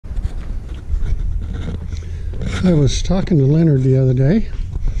I was talking to Leonard the other day,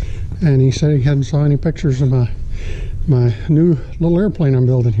 and he said he hadn't saw any pictures of my new little airplane I'm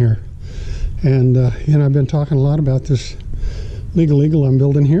building here. And I've been talking a lot about this LEXL I'm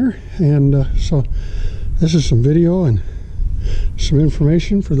building here, and so this is some video and some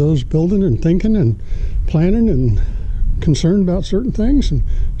information for those building and thinking and planning and concerned about certain things, and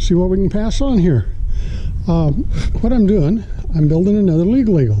see what we can pass on here. What I'm doing, I'm building another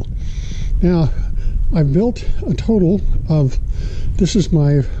LEXL. Now, I've built a total of, this is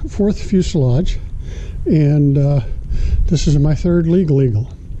my 4th fuselage, and this is my 3rd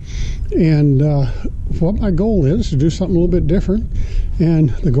LEXL. And what my goal is to do something a little bit different,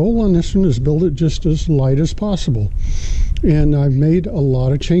 and the goal on this one is build it just as light as possible. And I've made a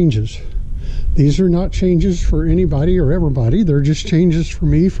lot of changes. These are not changes for anybody or everybody, they're just changes for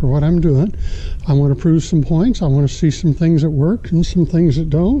me, for what I'm doing. I want to prove some points, I want to see some things that work and some things that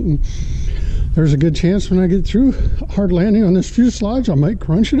don't, and there's a good chance when I get through hard landing on this fuselage, I might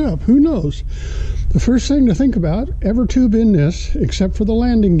crunch it up, who knows. The first thing to think about, every tube in this, except for the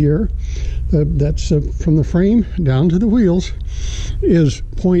landing gear, that's from the frame down to the wheels, is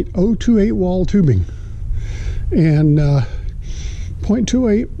 .028 wall tubing. And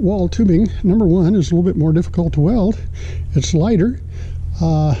 0.28 wall tubing, number one, is a little bit more difficult to weld. It's lighter,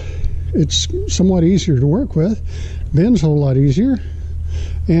 it's somewhat easier to work with, bends a whole lot easier,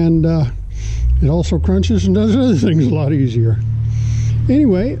 and it also crunches and does other things a lot easier.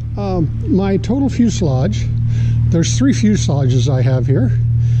 Anyway, my total fuselage, there's 3 fuselages I have here.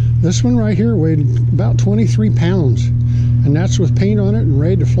 This one right here weighed about 23 pounds, and that's with paint on it and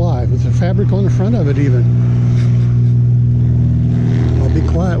ready to fly, with the fabric on the front of it even. I'll be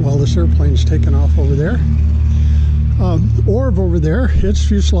quiet while this airplane's taking off over there. Orv over there, its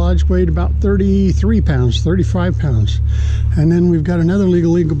fuselage weighed about 33 pounds, 35 pounds. And then we've got another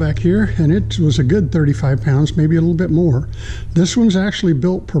LEXL back here, and it was a good 35 pounds, maybe a little bit more. This one's actually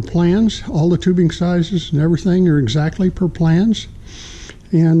built per plans. All the tubing sizes and everything are exactly per plans.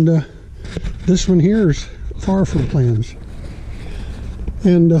 And this one here is far from plans.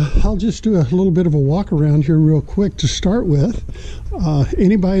 And I'll just do a little bit of a walk around here real quick to start with.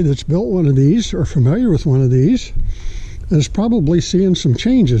 Anybody that's built one of these or familiar with one of these is probably seeing some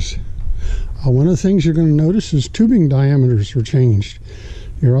changes. One of the things you're going to notice is tubing diameters are changed.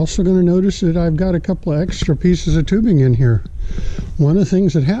 You're also going to notice that I've got a couple of extra pieces of tubing in here. One of the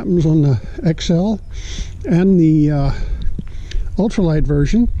things that happens on the XL and the ultralight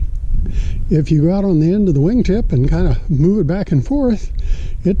version, if you go out on the end of the wingtip and kind of move it back and forth,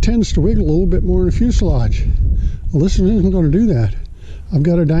 it tends to wiggle a little bit more in the fuselage. Well, this one isn't going to do that. I've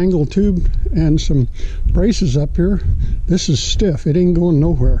got a dangle tube and some braces up here. This is stiff, it ain't going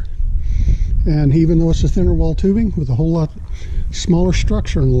nowhere. And even though it's a thinner wall tubing with a whole lot smaller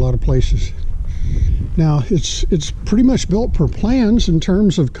structure in a lot of places. Now, it's pretty much built per plans in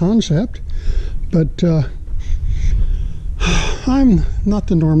terms of concept, but I'm not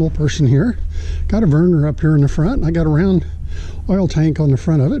the normal person here. Got a burner up here in the front, and I got a round oil tank on the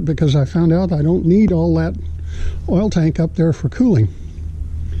front of it because I found out I don't need all that oil tank up there for cooling.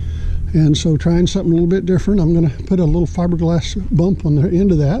 And so, trying something a little bit different, I'm going to put a little fiberglass bump on the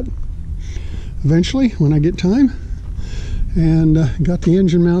end of that eventually when I get time. And got the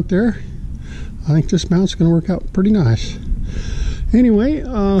engine mount there. I think this mount's going to work out pretty nice. Anyway,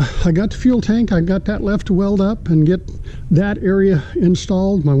 I got the fuel tank. I got that left to weld up and get that area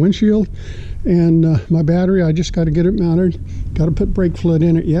installed, my windshield, and my battery. I just got to get it mounted. Got to put brake fluid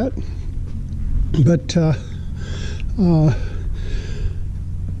in it yet. But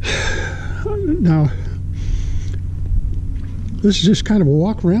now, this is just kind of a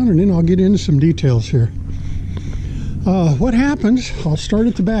walk around, and then I'll get into some details here. What happens, I'll start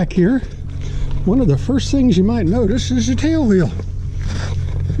at the back here. One of the first things you might notice is the tail wheel.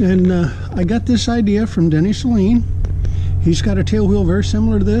 And I got this idea from Denny Saleen. He's got a tail wheel very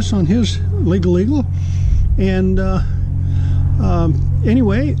similar to this on his LEXL. And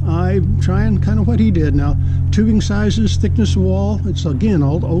anyway, I'm trying kind of what he did. Now, tubing sizes, thickness of wall, it's again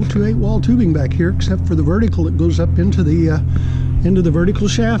all 028 wall tubing back here, except for the vertical that goes up into the vertical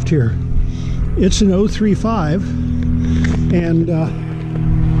shaft here. It's an 035, and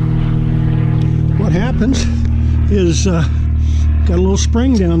what happens is got a little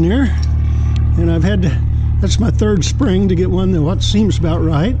spring down there, and I've had to, that's my 3rd spring to get one that what seems about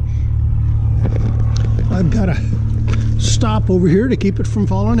right. I've got to stop over here to keep it from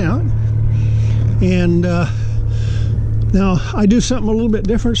falling out. And now I do something a little bit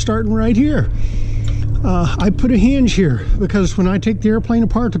different starting right here. I put a hinge here because when I take the airplane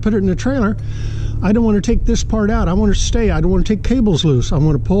apart to put it in the trailer, I don't want to take this part out. I want it to stay. I don't want to take cables loose. I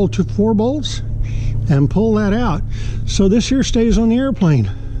want to pull 4 bolts and pull that out. So this here stays on the airplane,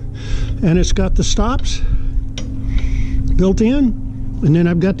 and it's got the stops built in, and then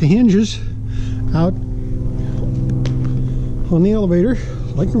I've got the hinges out on the elevator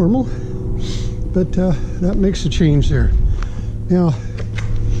like normal, but that makes a change there. Now,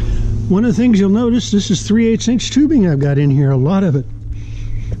 one of the things you'll notice, this is 3/8 inch tubing I've got in here, a lot of it.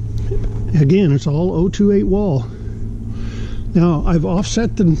 Again, it's all 028 wall. Now, I've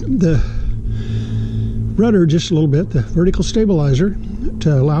offset the rudder just a little bit, the vertical stabilizer,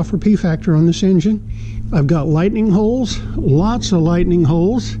 to allow for P-factor on this engine. I've got lightning holes, lots of lightning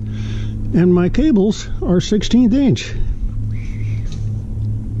holes, and my cables are 1/16 inch.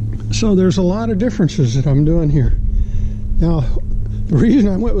 So there's a lot of differences that I'm doing here. Now, the reason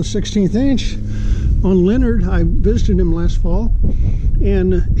I went with 1/16 inch, on Leonard, I visited him last fall,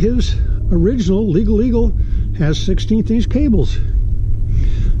 and his original Legal has 1/16 inch cables.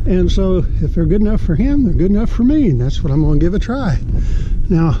 And so if they're good enough for him, they're good enough for me, and that's what I'm going to give a try.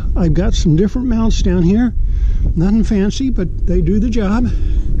 Now, I've got some different mounts down here. Nothing fancy, but they do the job.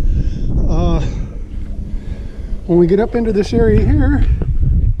 When we get up into this area here,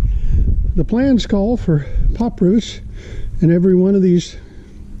 the plans call for pop roots in every one of these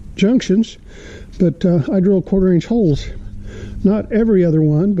junctions, but I drill 1/4 inch holes. Not every other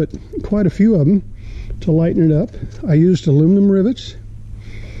one, but quite a few of them to lighten it up. I used aluminum rivets,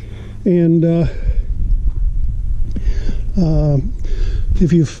 and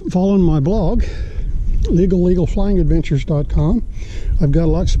if you've followed my blog, legalflyingadventures.com, I've got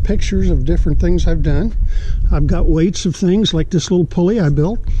lots of pictures of different things I've done. I've got weights of things like this little pulley I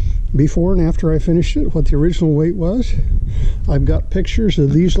built before and after I finished it, what the original weight was. I've got pictures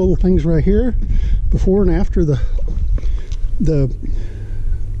of these little things right here before and after the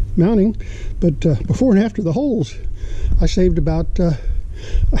mounting, but before and after the holes. I saved about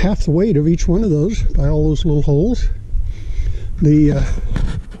half the weight of each one of those by all those little holes. The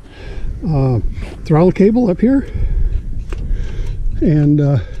throttle cable up here, and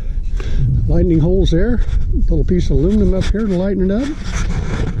lightning holes there, little piece of aluminum up here to lighten it up.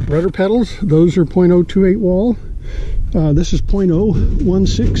 Rudder pedals, those are 0.028 wall. This is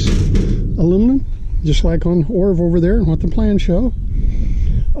 0.016 aluminum, just like on Orv over there and what the plans show.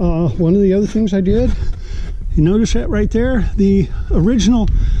 One of the other things I did, you notice that right there, the original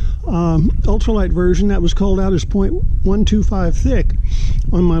ultralight version that was called out as 0.125 thick.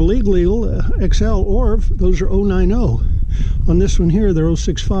 On my LEXL Orv, those are 090. On this one here, they're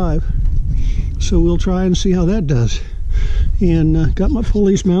 065. So we'll try and see how that does. And got my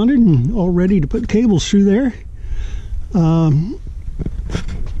pulleys mounted and all ready to put cables through there.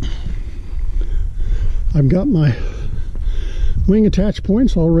 I've got my wing attach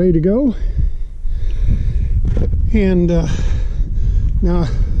points all ready to go. And now,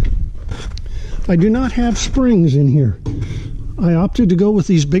 I do not have springs in here. I opted to go with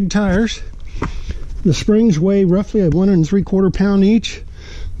these big tires. The springs weigh roughly 1 3/4 pound each.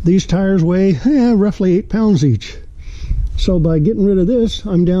 These tires weigh roughly 8 pounds each. So by getting rid of this,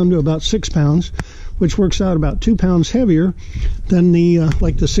 I'm down to about 6 pounds, which works out about 2 pounds heavier than the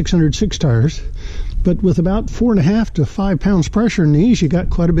like the 606 tires. But with about 4.5 to 5 pounds pressure in these, you got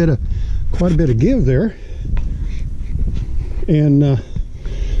quite a bit of give there, and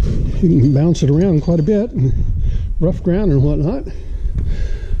you can bounce it around quite a bit, and rough ground and whatnot.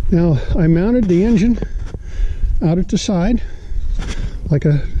 Now, I mounted the engine out at the side like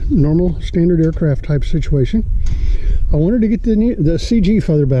a normal standard aircraft type situation. I wanted to get the CG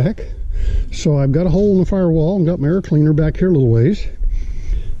further back, so I've got a hole in the firewall and got my air cleaner back here a little ways.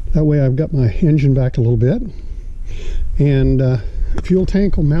 That way I've got my engine back a little bit, and fuel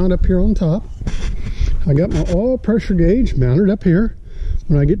tank will mount up here on top. I got my oil pressure gauge mounted up here.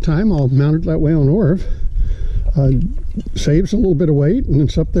 When I get time, I'll mount it that way on Orv. Saves a little bit of weight, and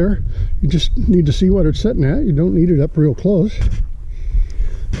it's up there. You just need to see what it's sitting at. You don't need it up real close.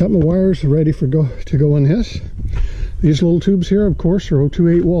 Got my wires ready to go on this. These little tubes here, of course, are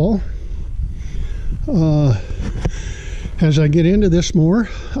 028 wall. As I get into this more,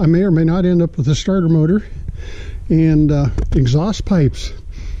 I may or may not end up with a starter motor and exhaust pipes.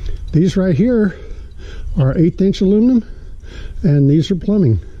 These right here are 1/8 inch aluminum, and these are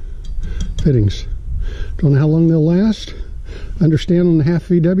plumbing fittings. Don't know how long they'll last. Understand on the half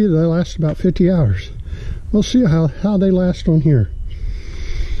VW they last about 50 hours. We'll see how they last on here.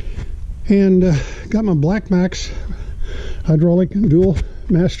 And got my Black Max hydraulic dual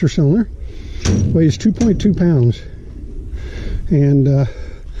master cylinder. Weighs 2.2 pounds. And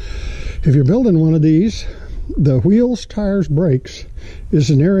if you're building one of these, the wheels, tires, brakes is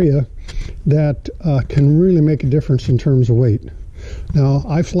an area that can really make a difference in terms of weight. Now,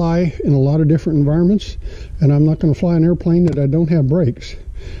 I fly in a lot of different environments, and I'm not going to fly an airplane that I don't have brakes.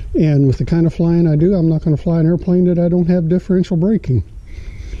 And with the kind of flying I do, I'm not going to fly an airplane that I don't have differential braking.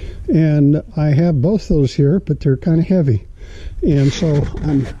 And I have both those here, but they're kind of heavy. And so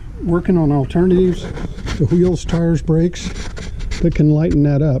I'm working on alternatives, the wheels, tires, brakes, that can lighten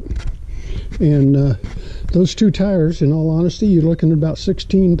that up. And those two tires, in all honesty, you're looking at about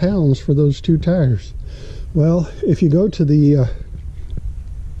 16 pounds for those two tires. Well, if you go to the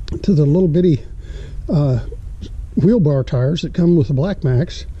little bitty wheel bar tires that come with the Black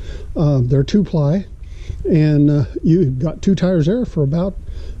Max, they're 2-ply, and you've got two tires there for about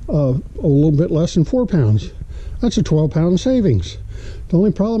a little bit less than 4 pounds. That's a 12-pound savings. The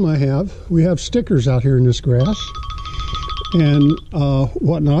only problem I have, we have stickers out here in this grass and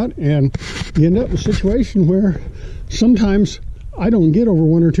whatnot, and you end up in a situation where sometimes I don't get over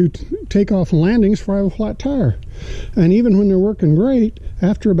 1 or 2 takeoff and landings before I have a flat tire. And even when they're working great,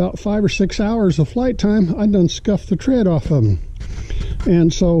 after about 5 or 6 hours of flight time, I done scuffed the tread off of them.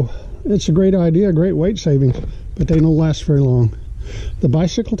 And so it's a great idea, great weight savings, but they don't last very long. The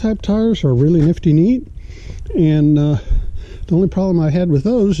bicycle type tires are really nifty neat, and the only problem I had with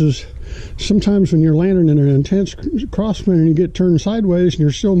those is sometimes when you're landing in an intense crosswind and you get turned sideways and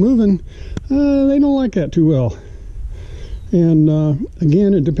you're still moving, they don't like that too well. And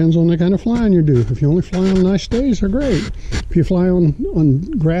again, it depends on the kind of flying you do. If you only fly on nice days, they're great. If you fly on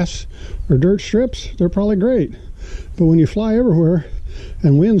grass or dirt strips, they're probably great. But when you fly everywhere,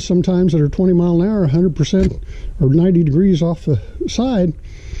 and winds sometimes that are 20 mile an hour, 100% or 90 degrees off the side,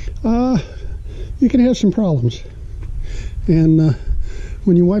 you can have some problems. And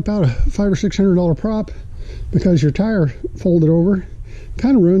when you wipe out a $500 or $600 prop because your tire folded over,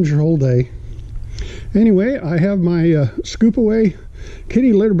 kind of ruins your whole day. Anyway, I have my scoop away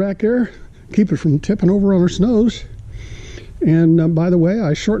kitty litter back there, keep it from tipping over on its nose. And by the way,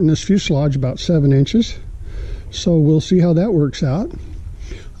 I shortened this fuselage about 7 inches, so we'll see how that works out.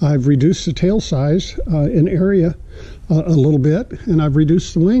 I've reduced the tail size in area a little bit, and I've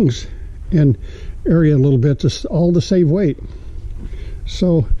reduced the wings in area a little bit, all to save weight.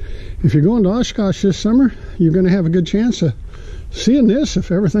 So if you're going to Oshkosh this summer, you're going to have a good chance of seeing this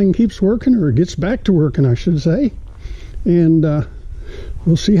if everything keeps working, or gets back to working, I should say. And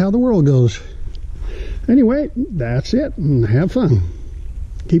we'll see how the world goes. Anyway, that's it, and have fun.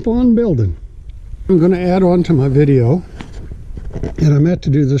 Keep on building. I'm going to add on to my video, and I meant to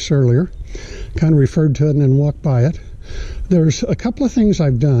do this earlier, kind of referred to it and then walked by it. There's a couple of things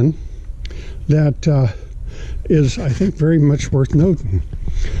I've done that is, I think, very much worth noting.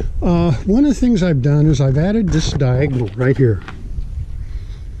 One of the things I've done is I've added this diagonal right here.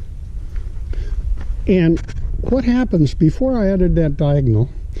 And what happens before I added that diagonal,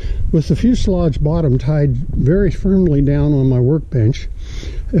 with the fuselage bottom tied very firmly down on my workbench,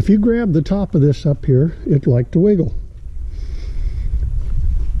 if you grab the top of this up here, it'd like to wiggle.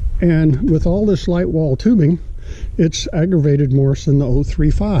 And with all this light wall tubing, it's aggravated more than the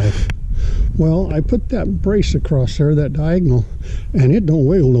 035. Well, I put that brace across there, that diagonal, and it don't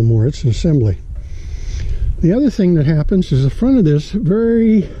wiggle no more. It's an assembly. The other thing that happens is the front of this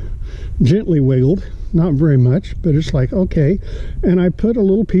very gently wiggled, not very much, but it's like, okay. And I put a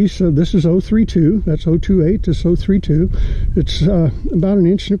little piece of, this is 032, that's 028, this 032. It's about 1.25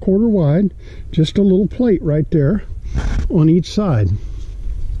 inches wide, just a little plate right there on each side,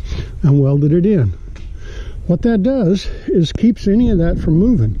 and welded it in. What that does is keeps any of that from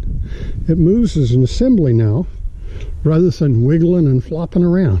moving. It moves as an assembly now, rather than wiggling and flopping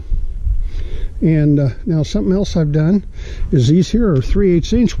around. And now something else I've done is these here are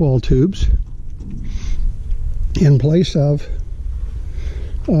 3/8 inch wall tubes in place of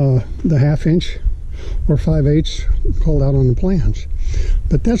the 1/2 inch or 5/8 called out on the plans.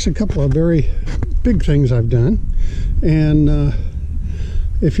 But that's a couple of very big things I've done. And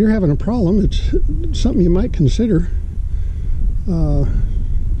if you're having a problem, it's something you might consider,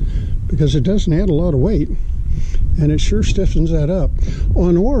 because it doesn't add a lot of weight, and it sure stiffens that up.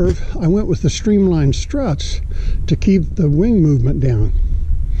 On Orv, I went with the streamlined struts to keep the wing movement down.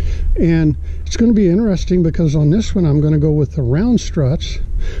 And it's going to be interesting because on this one I'm going to go with the round struts,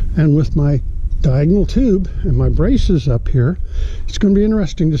 and with my diagonal tube and my braces up here, it's going to be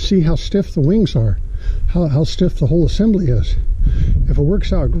interesting to see how stiff the wings are, how stiff the whole assembly is. If it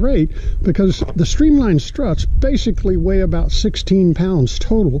works out, great, because the streamlined struts basically weigh about 16 pounds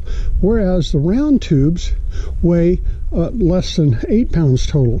total, whereas the round tubes weigh less than 8 pounds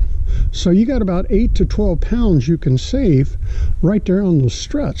total. So you got about 8 to 12 pounds you can save right there on those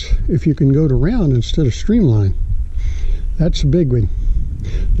struts if you can go to round instead of streamline. That's a big one.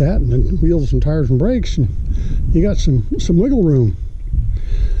 That and then wheels and tires and brakes, and you got some wiggle room.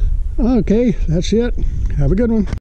 Okay, that's it. Have a good one.